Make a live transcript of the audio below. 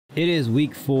It is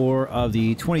week 4 of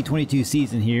the 2022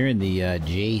 season here in the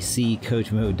JC Coach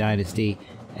Mode Dynasty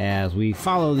as we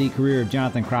follow the career of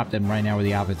Jonathan Crompton. Right now we're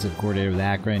the offensive coordinator with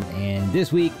Akron, and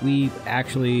this week we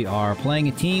actually are playing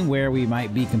a team where we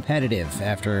might be competitive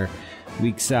after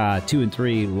weeks 2 and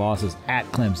 3 losses at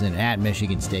Clemson, at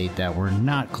Michigan State that were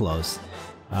not close.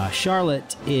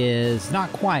 Charlotte is not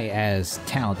quite as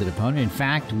talented opponent. In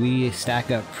fact, we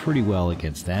stack up pretty well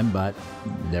against them, but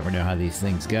you never know how these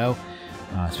things go.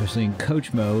 Especially in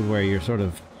coach mode where you're sort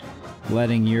of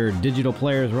letting your digital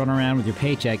players run around with your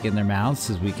paycheck in their mouths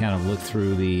as we kind of look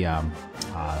through the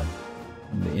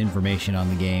information on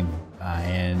the game.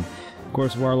 And of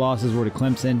course, our losses were to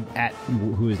Clemson,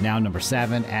 who is now number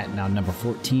 7, at now number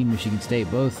 14, Michigan State.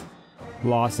 Both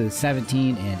losses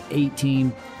 17 and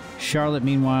 18. Charlotte,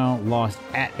 meanwhile, lost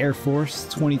at Air Force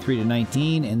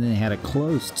 23-19, and then they had a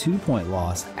close 2-point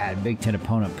loss at Big Ten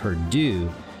opponent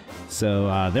Purdue.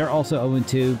 So they're also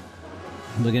 0-2.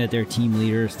 Looking at their team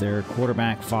leaders, their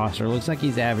quarterback Foster looks like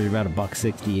he's averaging about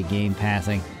 $160 a game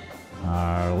passing.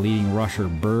 Leading rusher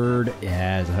Bird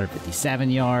has 157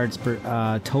 yards per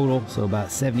total, so about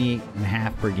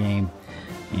 78.5 per game.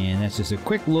 And that's just a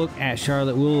quick look at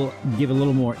Charlotte. We'll give a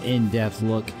little more in-depth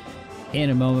look in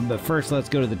a moment, but first let's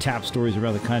go to the top stories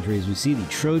around the country as we see the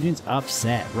Trojans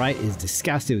upset. Wright is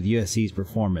disgusted with USC's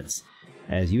performance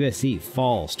as USC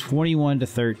falls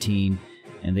 21-13,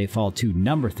 and they fall to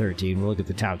number 13. We'll look at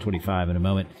the top 25 in a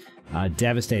moment.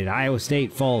 Devastated. Iowa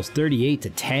State falls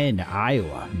 38-10 to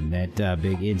Iowa in that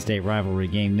big in-state rivalry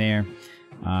game there.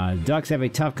 Ducks have a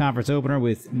tough conference opener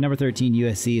with number 13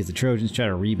 USC as the Trojans try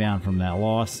to rebound from that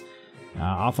loss.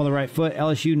 Off on the right foot,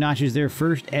 LSU notches their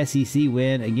first SEC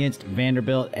win against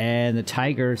Vanderbilt, and the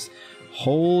Tigers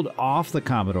hold off the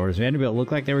Commodores. Vanderbilt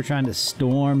looked like they were trying to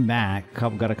storm back.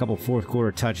 Got a couple fourth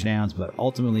quarter touchdowns, but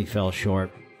ultimately fell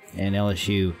short. And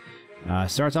LSU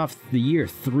starts off the year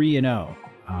 3-0.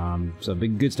 So a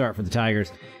good start for the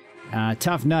Tigers.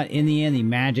 Tough nut in the end. The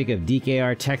magic of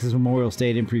DKR Texas Memorial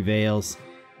Stadium prevails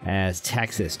as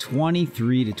Texas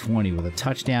 23-20 with a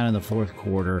touchdown in the fourth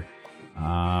quarter.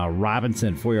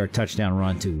 Robinson 4-yard touchdown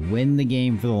run to win the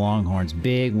game for the Longhorns.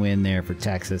 Big win there for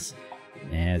Texas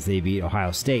as they beat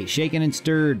Ohio State. Shaken and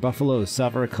stirred, Buffalo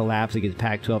suffer a collapse against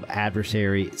Pac-12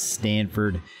 adversary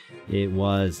Stanford. It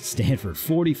was Stanford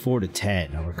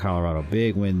 44-10 over Colorado.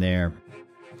 Big win there.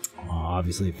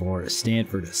 Obviously for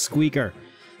Stanford, a squeaker.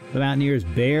 The Mountaineers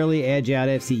barely edge out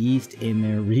FC East in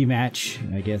their rematch.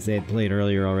 I guess they had played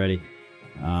earlier already.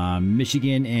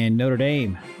 Michigan and Notre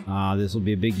Dame. This will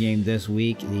be a big game this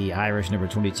week. The Irish number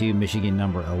 22, Michigan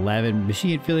number 11.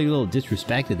 Michigan feeling a little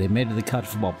disrespected. They made it to the College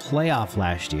Football Playoff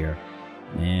last year,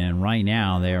 and right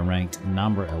now they are ranked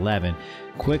number 11.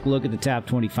 Quick look at the top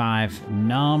 25.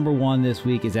 Number 1 this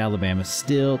week is Alabama,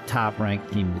 still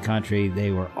top-ranked team in the country.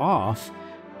 They were off.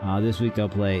 This week they'll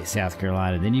play South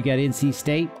Carolina. Then you got NC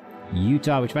State,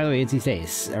 Utah, which, by the way, NC State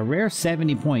is a rare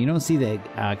 70-point. You don't see the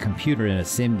computer in a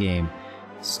sim game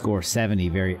score 70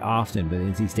 very often, but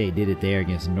NC State did it there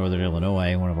against Northern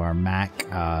Illinois, one of our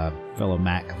fellow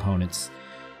MAC opponents.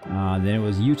 Then it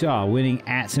was Utah winning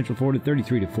at Central Florida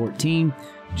 33-14.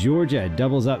 Georgia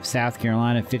doubles up South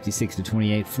Carolina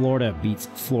 56-28. Florida beats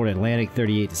Florida Atlantic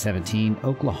 38-17.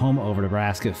 Oklahoma over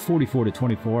Nebraska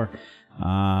 44-24.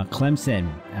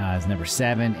 Clemson is number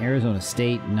 7. Arizona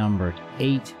State number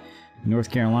 8.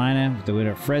 North Carolina, with the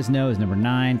winner of Fresno, is number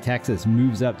 9. Texas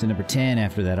moves up to number 10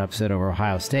 after that upset over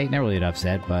Ohio State. Not really an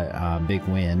upset, but big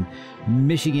win.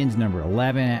 Michigan's number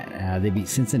 11. They beat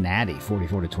Cincinnati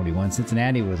 44-21.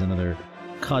 Cincinnati was another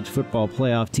college football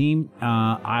playoff team.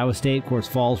 Iowa State, of course,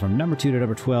 falls from number 2 to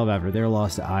number 12 after their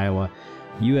loss to Iowa.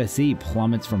 USC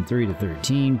plummets from 3 to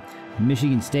 13.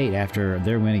 Michigan State, after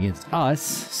their win against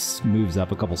us, moves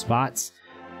up a couple spots.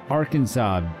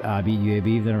 Arkansas beat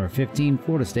UAB, the number 15.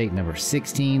 Florida State, number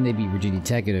 16. They beat Virginia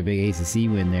Tech in a big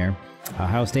ACC win there.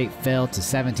 Ohio State fell to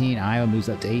 17. Iowa moves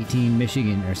up to 18.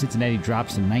 Cincinnati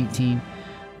drops to 19.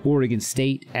 Oregon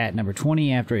State at number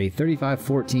 20 after a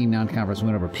 35-14 non-conference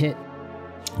win over Pitt.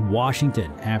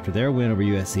 Washington, after their win over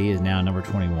USC, is now number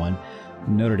 21.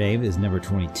 Notre Dame is number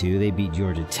 22. They beat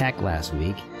Georgia Tech last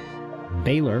week.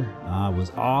 Baylor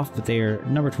was off, but they are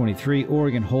number 23.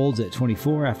 Oregon holds at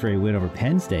 24 after a win over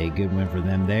Penn State. Good win for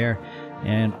them there.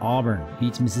 And Auburn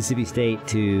beats Mississippi State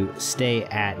to stay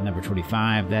at number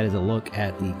 25. That is a look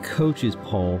at the coaches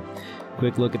poll.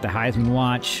 Quick look at the Heisman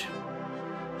watch.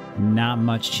 Not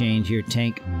much change here.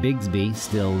 Tank Bigsby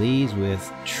still leads with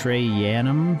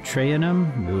Trayanum.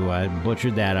 Ooh, I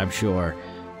butchered that, I'm sure.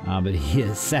 But he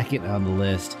is second on the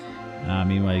list.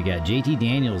 Meanwhile, you got JT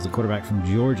Daniels, the quarterback from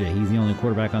Georgia. He's the only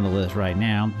quarterback on the list right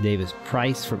now. Davis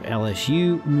Price from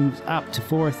LSU moves up to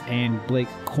 4th, and Blake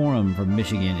Corum from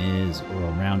Michigan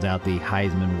rounds out the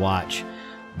Heisman watch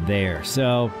there.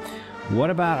 So, what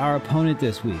about our opponent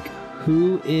this week?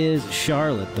 Who is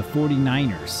Charlotte, the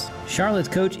 49ers? Charlotte's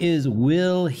coach is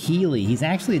Will Healy. He's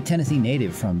actually a Tennessee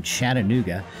native from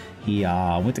Chattanooga. He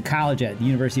went to college at the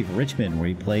University of Richmond, where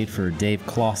he played for Dave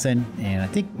Clawson and I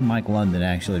think Mike London,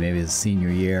 actually, maybe his senior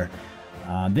year.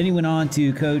 Then he went on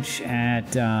to coach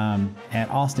at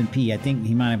Austin Peay. I think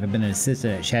he might have been an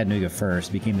assistant at Chattanooga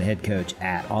first, became the head coach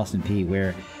at Austin Peay,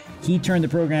 where he turned the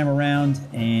program around,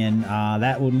 and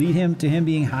that would lead him to him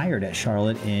being hired at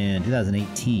Charlotte in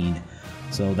 2018.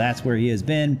 So that's where he has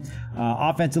been.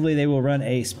 Offensively, they will run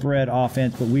a spread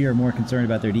offense, but we are more concerned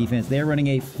about their defense. They're running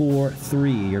a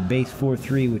 4-3, your base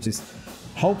 4-3, which is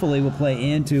hopefully will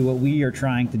play into what we are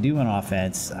trying to do on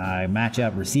offense, match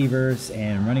up receivers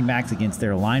and running backs against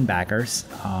their linebackers.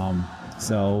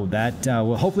 So that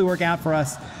will hopefully work out for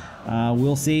us.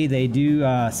 We'll see. They do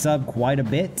sub quite a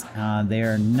bit.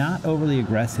 They're not overly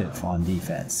aggressive on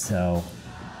defense. So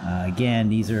again,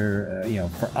 these are,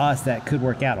 for us, that could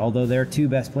work out, although their two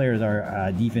best players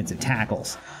are defensive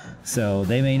tackles. So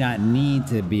they may not need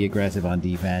to be aggressive on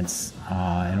defense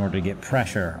in order to get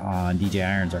pressure on DJ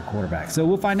Irons, our quarterback. So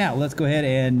we'll find out. Let's go ahead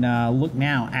and look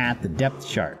now at the depth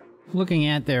chart. Looking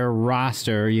at their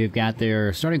roster, you've got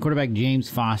their starting quarterback, James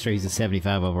Foster. He's a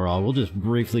 75 overall. We'll just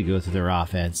briefly go through their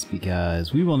offense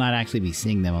because we will not actually be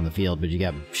seeing them on the field. But you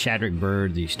got Shadrick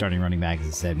Bird, the starting running back, is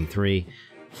a 73.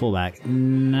 Fullback,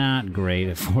 not great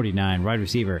at 49. Wide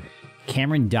receiver,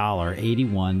 Cameron Dollar,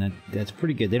 81. That's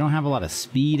pretty good. They don't have a lot of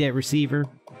speed at receiver,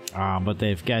 but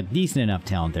they've got decent enough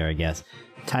talent there, I guess.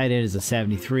 Tight end is a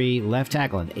 73. Left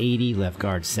tackle, an 80. Left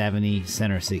guard, 70.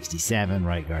 Center, 67.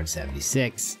 Right guard,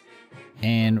 76.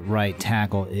 And right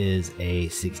tackle is a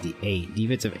 68.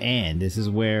 Defensive end, this is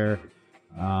where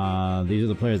these are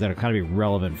the players that are kind of be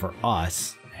relevant for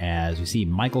us. As we see,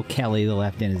 Michael Kelly, the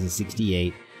left end, is a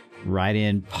 68. Right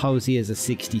end, Posey is a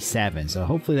 67. So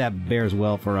hopefully that bears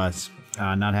well for us,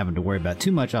 not having to worry about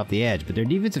too much off the edge. But their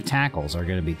defensive tackles are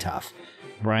going to be tough.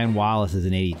 Brian Wallace is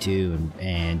an 82,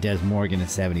 and Des Morgan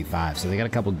is 75. So they got a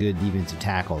couple good defensive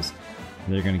tackles.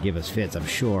 They're going to give us fits, I'm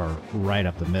sure, right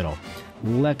up the middle.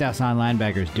 Left outside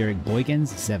linebackers, Derek Boykins,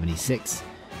 76.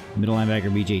 Middle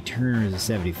linebacker, B.J. Turner is a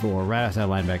 74. Right outside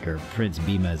linebacker, Prince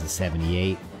Bima is a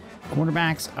 78.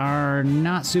 Cornerbacks are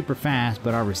not super fast,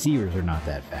 but our receivers are not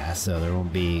that fast, so there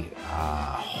won't be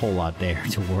a whole lot there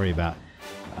to worry about.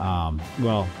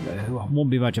 Well, it won't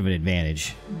be much of an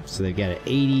advantage. So they've got an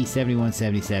 80, 71,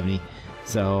 70, 70.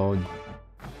 So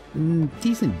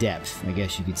decent depth, I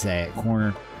guess you could say, at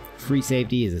corner. Free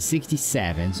safety is a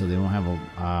 67, so they won't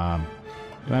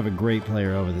have a great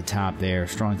player over the top there.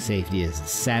 Strong safety is a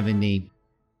 70.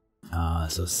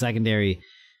 So secondary,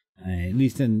 at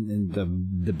least in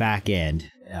the back end,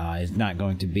 is not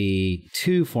going to be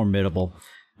too formidable.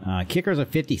 Kicker's a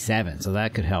 57, so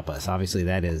that could help us. Obviously,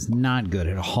 that is not good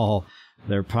at all.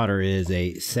 Their putter is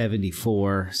a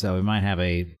 74, so we might have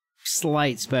a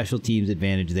slight special teams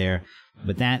advantage there.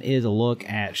 But that is a look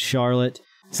at Charlotte.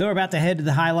 So we're about to head to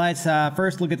the highlights.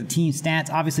 First, look at the team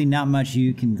stats. Obviously, not much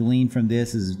you can glean from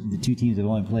this, as the two teams have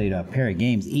only played a pair of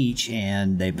games each,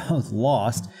 and they both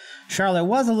lost. Charlotte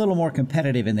was a little more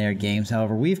competitive in their games.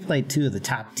 However, we've played two of the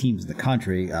top teams in the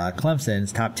country.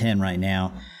 Clemson's top 10 right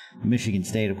now. Michigan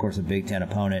State, of course, a Big Ten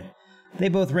opponent. They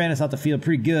both ran us off the field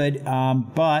pretty good,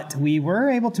 but we were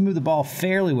able to move the ball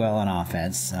fairly well on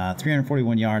offense.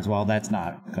 341 yards, while that's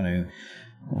not going to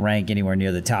rank anywhere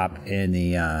near the top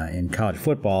in college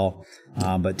football,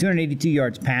 but 282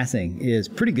 yards passing is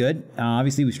pretty good.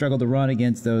 Obviously, we struggled to run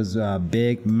against those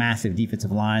big, massive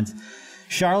defensive lines.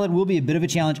 Charlotte will be a bit of a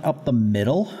challenge up the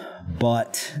middle,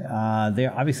 but they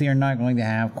obviously are not going to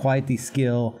have quite the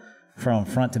skill from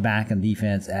front to back on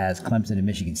defense as Clemson and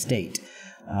Michigan State.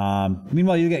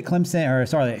 Meanwhile, you get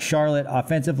Charlotte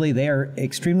offensively, they are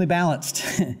extremely balanced,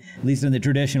 at least in the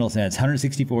traditional sense.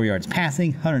 164 yards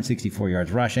passing, 164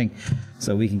 yards rushing.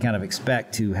 So we can kind of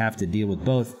expect to have to deal with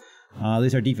both. At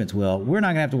least our defense will. We're not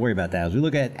going to have to worry about that. As we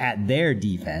look at their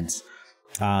defense,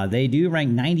 they do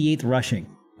rank 98th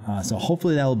rushing. So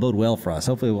hopefully that will bode well for us.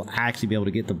 Hopefully we'll actually be able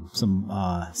to get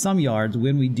some yards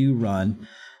when we do run.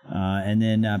 And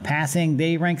then passing,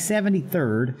 they rank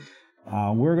 73rd.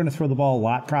 We're going to throw the ball a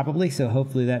lot probably, so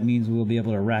hopefully that means we'll be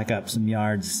able to rack up some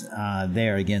yards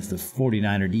there against the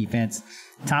 49er defense.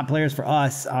 Top players for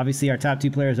us, obviously our top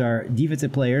two players are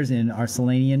defensive players in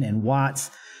Arcelanian and Watts.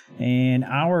 And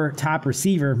our top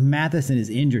receiver, Matheson, is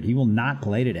injured. He will not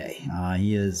play today.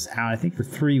 He is out, I think, for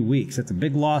 3 weeks. That's a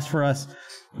big loss for us,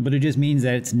 but it just means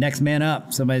that it's next man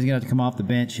up. Somebody's going to have to come off the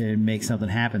bench and make something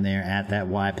happen there at that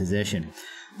wide position.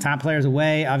 Top players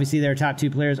away. Obviously, their top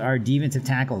 2 players are defensive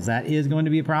tackles. That is going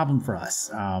to be a problem for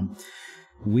us.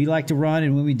 We like to run,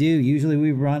 and when we do, usually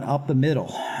we run up the middle.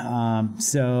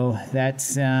 So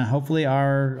that's hopefully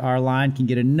our line can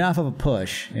get enough of a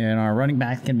push, and our running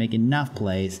backs can make enough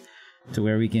plays to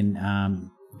where we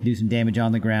can do some damage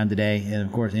on the ground today. And,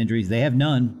 of course, injuries, they have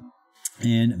none,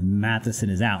 and Matheson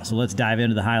is out. So let's dive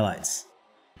into the highlights.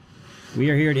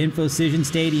 We are here at Infocision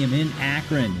Stadium in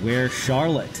Akron, where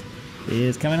Charlotte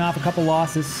is coming off a couple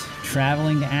losses,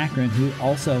 traveling to Akron, who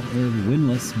also is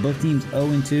winless. Both teams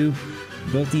 0-2.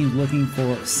 Both teams looking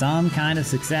for some kind of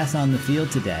success on the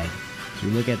field today. If we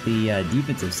look at the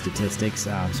defensive statistics,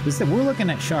 we're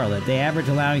looking at Charlotte. They average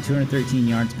allowing 213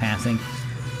 yards passing.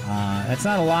 That's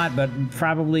not a lot, but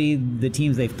probably the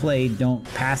teams they've played don't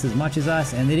pass as much as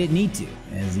us, and they didn't need to.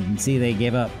 As you can see,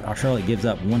 Charlotte gives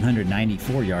up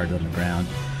 194 yards on the ground.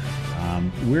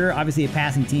 We're obviously a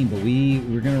passing team, but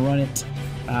we're going to run it.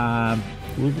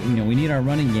 We need our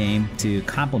running game to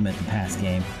complement the pass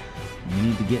game. We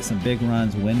need to get some big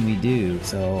runs when we do,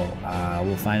 so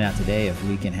we'll find out today if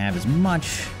we can have as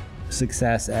much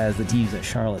success as the teams that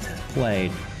Charlotte has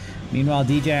played. Meanwhile,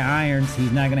 DJ Irons,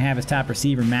 he's not going to have his top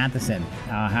receiver, Matheson.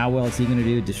 How well is he going to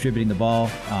do distributing the ball,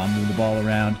 move the ball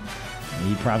around?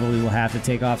 He probably will have to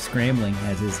take off scrambling,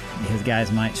 as his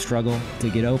guys might struggle to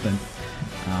get open.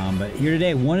 But here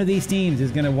today, one of these teams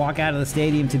is going to walk out of the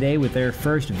stadium today with their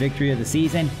first victory of the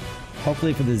season.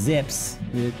 Hopefully for the Zips,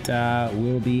 it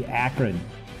will be Akron.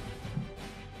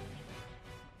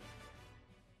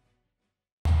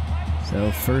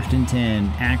 So 1st and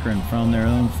 10, Akron from their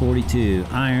own 42.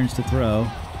 Irons to throw.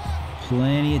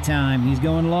 Plenty of time. He's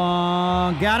going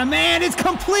long. Got a man. It's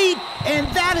complete. And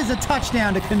that is a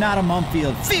touchdown to Kanata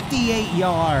Mumfield. 58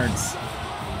 yards.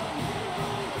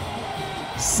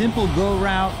 Simple go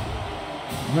route.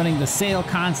 Running the sail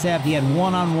concept. He had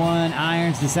one-on-one.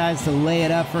 Irons decides to lay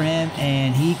it up for him.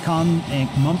 And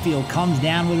Mumfield comes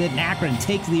down with it. And Akron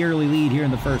takes the early lead here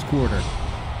in the first quarter.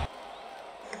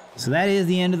 So that is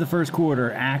the end of the first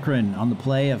quarter. Akron on the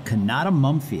play of Kanata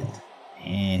Mumfield.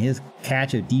 And his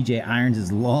catch of DJ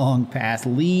Irons' long pass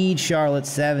leads Charlotte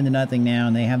 7-0 now,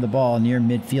 and they have the ball near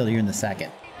midfield here in the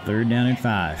second. 3rd down and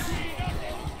 5.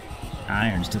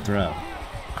 Irons to throw.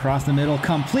 Across the middle,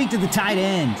 complete to the tight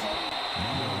end.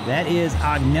 That is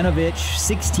Ognjenovic,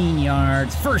 16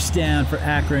 yards. 1st down for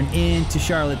Akron into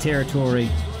Charlotte territory.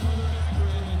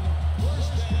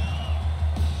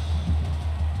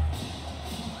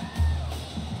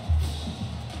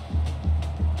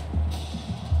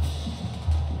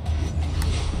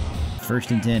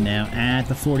 First and 10 now at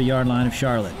the 40-yard line of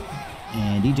Charlotte.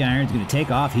 And DJ Irons going to take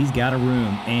off. He's got a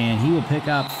room. And he will pick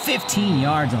up 15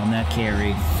 yards on that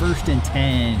carry. 1st and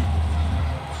 10.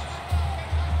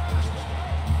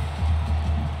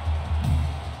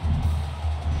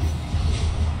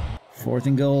 Fourth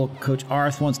and goal. Coach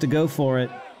Arth wants to go for it.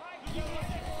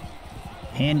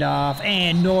 Handoff.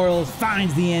 And Norrells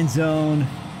finds the end zone.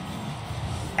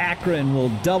 Akron will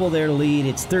double their lead.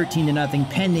 It's 13-0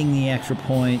 pending the extra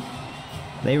point.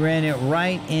 They ran it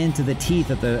right into the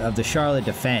teeth of the Charlotte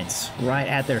defense, right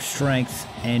at their strength,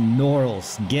 and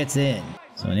Norrells gets in.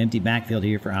 So an empty backfield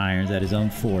here for Irons at his own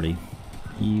 40.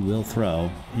 He will throw.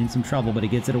 In some trouble, but he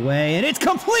gets it away, and it's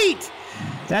complete!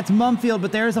 That's Mumfield,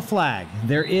 but there's a flag.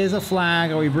 There is a flag.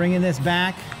 Are we bringing this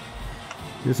back?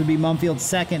 This will be Mumfield's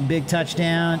second big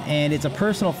touchdown, and it's a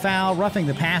personal foul, roughing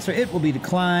the passer. It will be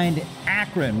declined.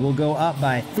 Akron will go up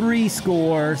by 3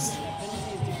 scores.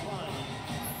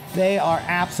 They are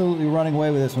absolutely running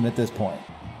away with this one at this point.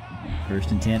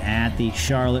 1st and 10 at the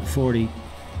Charlotte 40.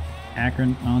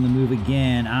 Akron on the move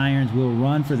again. Irons will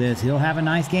run for this. He'll have a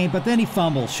nice game, but then he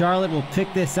fumbles. Charlotte will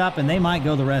pick this up, and they might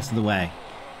go the rest of the way.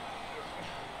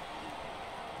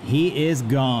 He is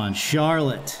gone.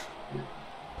 Charlotte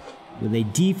with a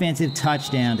defensive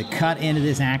touchdown to cut into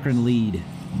this Akron lead.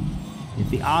 If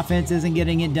the offense isn't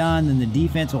getting it done, then the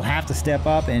defense will have to step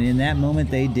up, and in that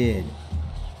moment they did.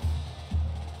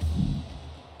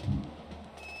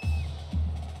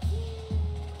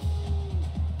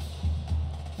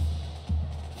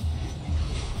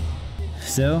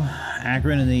 So,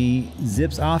 Akron and the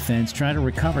Zips offense try to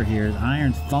recover here as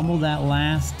Irons fumbled that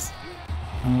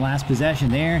on the last possession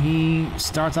there. He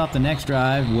starts off the next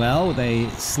drive well with a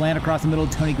slant across the middle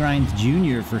of Tony Grimes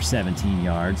Jr. for 17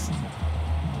 yards.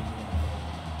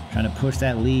 Trying to push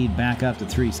that lead back up to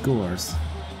 3 scores.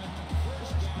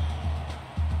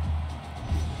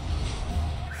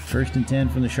 First and 10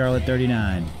 from the Charlotte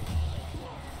 39.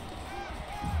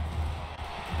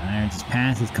 Irons'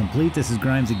 pass is complete. This is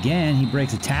Grimes again. He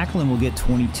breaks a tackle and will get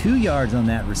 22 yards on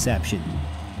that reception.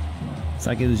 It's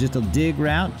like it was just a dig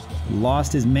route.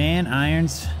 Lost his man.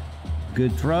 Irons,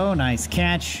 good throw, nice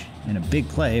catch, and a big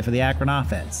play for the Akron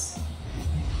offense.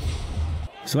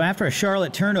 So after a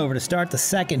Charlotte turnover to start the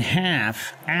second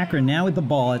half, Akron now with the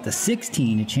ball at the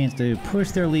 16, a chance to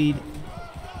push their lead.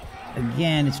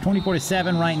 Again, it's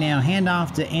 24-7 right now.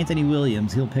 Handoff to Anthony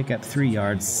Williams. He'll pick up 3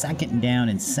 yards. Second down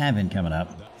and 7 coming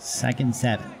up. Second and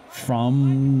 7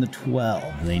 from the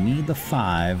 12. They need the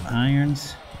 5.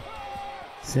 Irons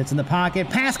sits in the pocket.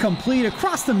 Pass complete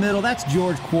across the middle. That's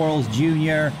George Quarles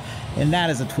Jr. And that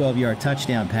is a 12-yard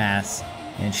touchdown pass.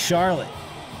 And Charlotte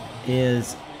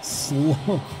is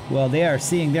slow. Well, they are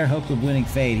seeing their hopes of winning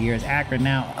fade here as Akron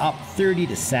now up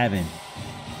 30-7.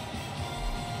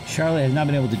 Charlotte has not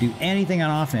been able to do anything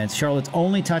on offense. Charlotte's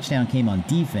only touchdown came on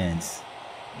defense.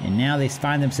 And now they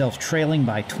find themselves trailing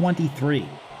by 23.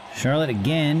 Charlotte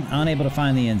again unable to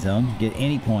find the end zone, get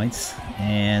any points,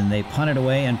 and they punt it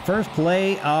away. And first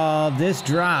play of this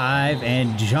drive,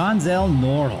 and Jonzel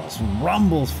Nortles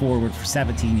rumbles forward for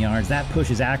 17 yards. That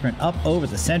pushes Akron up over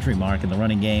the century mark in the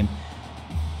running game,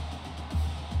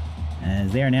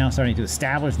 as they are now starting to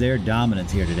establish their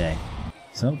dominance here today.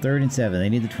 So 3rd and 7, they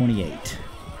need the 28.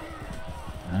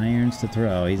 Irons to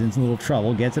throw. He's in a little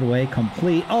trouble. Gets it away.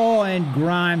 Complete. Oh, and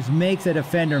Grimes makes a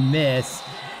defender miss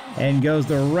and goes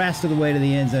the rest of the way to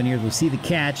the end zone here. We'll see the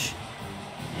catch.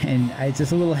 And it's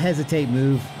just a little hesitate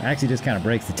move. Actually just kind of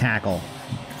breaks the tackle.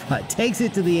 But takes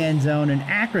it to the end zone. And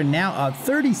Akron now up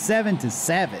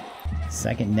 37-7.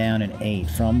 Second down and 8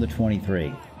 from the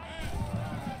 23.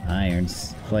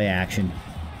 Irons. Play action.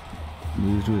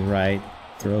 Moves to his right.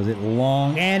 Throws it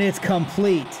long. And it's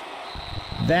complete.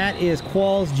 That is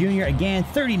Qualls Jr. again,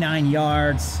 39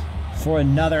 yards for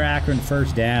another Akron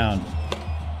first down.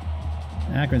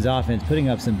 Akron's offense putting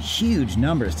up some huge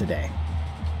numbers today.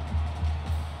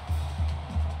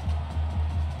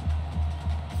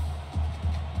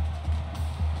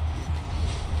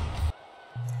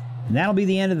 And that'll be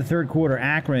the end of the third quarter.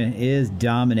 Akron is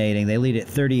dominating. They lead at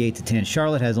 38-10.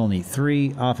 Charlotte has only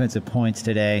 3 offensive points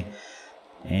today.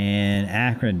 And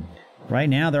Akron, right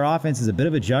now, their offense is a bit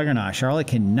of a juggernaut. Charlotte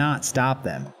cannot stop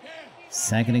them.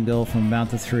 Second and goal from about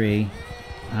the 3.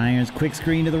 Irons, quick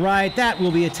screen to the right. That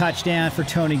will be a touchdown for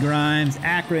Tony Grimes.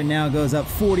 Akron now goes up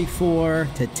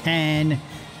 44-10,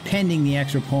 pending the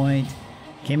extra point.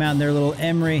 Came out in their little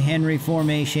Emery Henry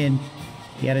formation.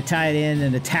 He had a tight end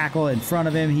and a tackle in front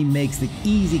of him. He makes the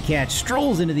easy catch,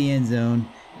 strolls into the end zone,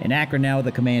 and Akron now with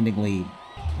a commanding lead.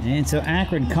 And so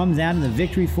Akron comes out in the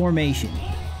victory formation.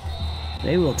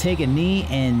 They will take a knee,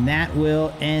 and that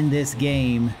will end this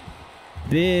game.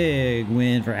 Big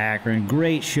win for Akron.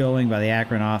 Great showing by the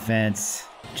Akron offense.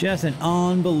 Just an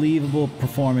unbelievable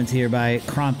performance here by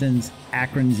Crompton's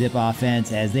Akron Zip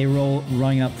offense as they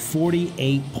running up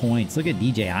 48 points. Look at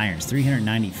DJ Irons,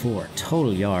 394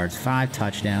 total yards, 5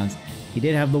 touchdowns. He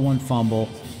did have the 1 fumble,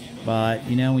 but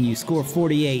you know, when you score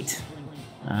 48,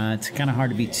 it's kind of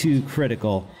hard to be too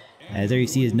critical. As there you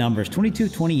see his numbers,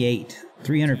 22-28,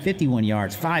 351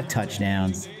 yards, 5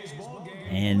 touchdowns.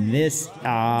 And this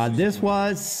was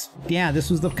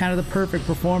the kind of the perfect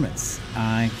performance.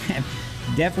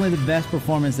 Definitely the best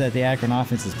performance that the Akron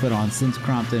offense has put on since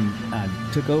Crompton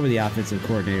took over the offensive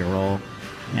coordinator role.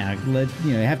 Now,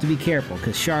 you have to be careful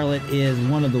because Charlotte is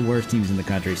one of the worst teams in the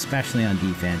country, especially on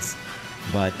defense.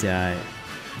 But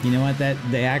you know what?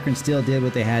 The Akron still did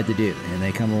what they had to do, and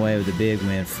they come away with a big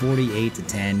win,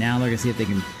 48-10. Now they're gonna see if they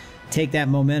can take that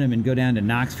momentum and go down to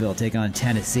Knoxville, take on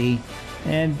Tennessee,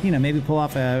 and maybe pull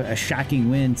off a shocking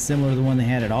win similar to the one they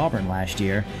had at Auburn last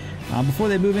year. Before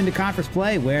they move into conference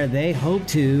play, where they hope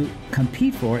to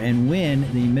compete for and win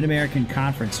the Mid-American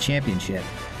Conference Championship.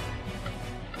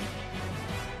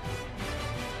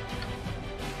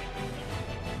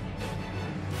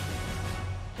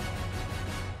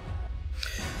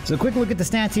 So a quick look at the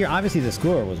stats here. Obviously the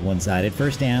score was one-sided.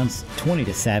 First downs,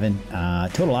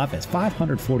 20-7. Total offense,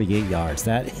 548 yards.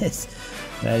 That is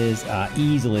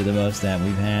easily the most that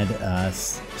we've had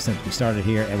since we started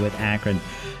here with Akron.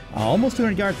 Almost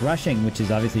 200 yards rushing, which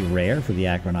is obviously rare for the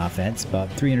Akron offense, but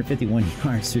 351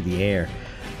 yards through the air.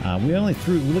 We only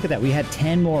look at that, we had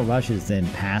 10 more rushes than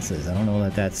passes. I don't know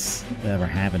that that's ever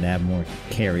happened to have more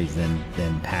carries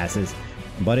than passes,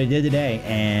 but it did today.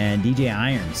 And DJ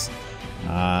Irons,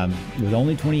 with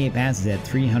only 28 passes, had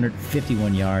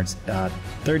 351 yards.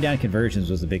 Third down conversions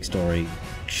was the big story.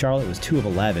 Charlotte was 2 of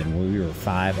 11, we were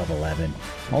 5 of 11.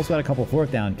 Also had a couple 4th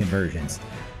down conversions.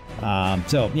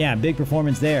 So yeah, big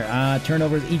performance there.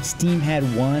 Turnovers, each team had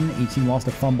one. Each team lost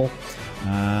a fumble.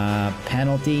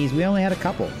 Penalties, we only had a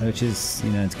couple, which is,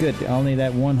 it's good. Only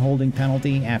that one holding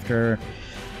penalty after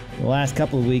the last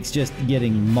couple of weeks just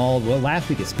getting mauled. Well, last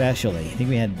week especially, I think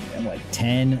we had like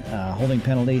 10 holding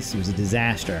penalties. It was a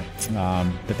disaster.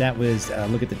 But that was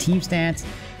look at the team stats.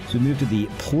 So we move to the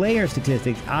player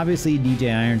statistics. Obviously,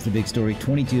 DJ Irons, the big story,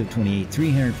 22 of 28,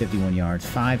 351 yards,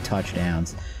 5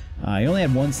 touchdowns. He only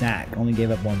had 1 sack, only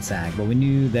gave up 1 sack, but we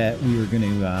knew that we were going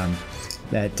to,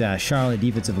 that Charlotte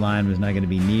defensive line was not going to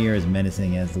be near as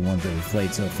menacing as the ones that we've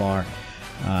played so far.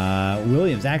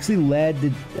 Williams actually led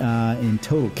in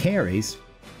total carries,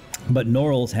 but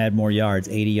Norrells had more yards,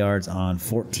 80 yards on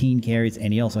 14 carries,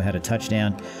 and he also had a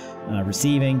touchdown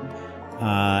receiving.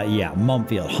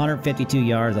 Mumfield, 152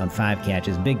 yards on 5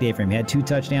 catches. Big day for him. He had 2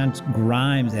 touchdowns.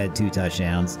 Grimes had 2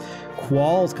 touchdowns.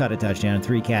 Qualls caught a touchdown and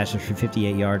 3 catches for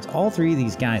 58 yards. All 3 of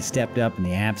these guys stepped up in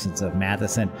the absence of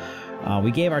Matheson.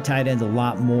 We gave our tight ends a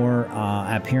lot more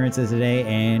appearances today,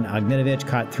 and Ogninovich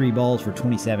caught 3 balls for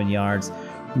 27 yards.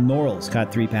 Norrells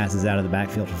caught 3 passes out of the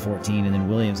backfield for 14, and then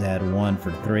Williams had 1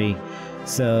 for 3.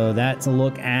 So that's a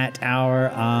look at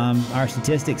our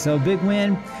statistics. So big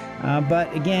win,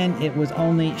 but again, it was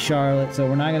only Charlotte, so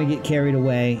we're not going to get carried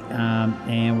away,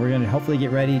 and we're going to hopefully get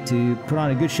ready to put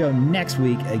on a good show next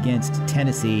week against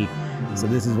Tennessee. So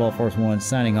this is Wellforce One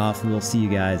signing off. We'll see you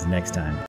guys next time.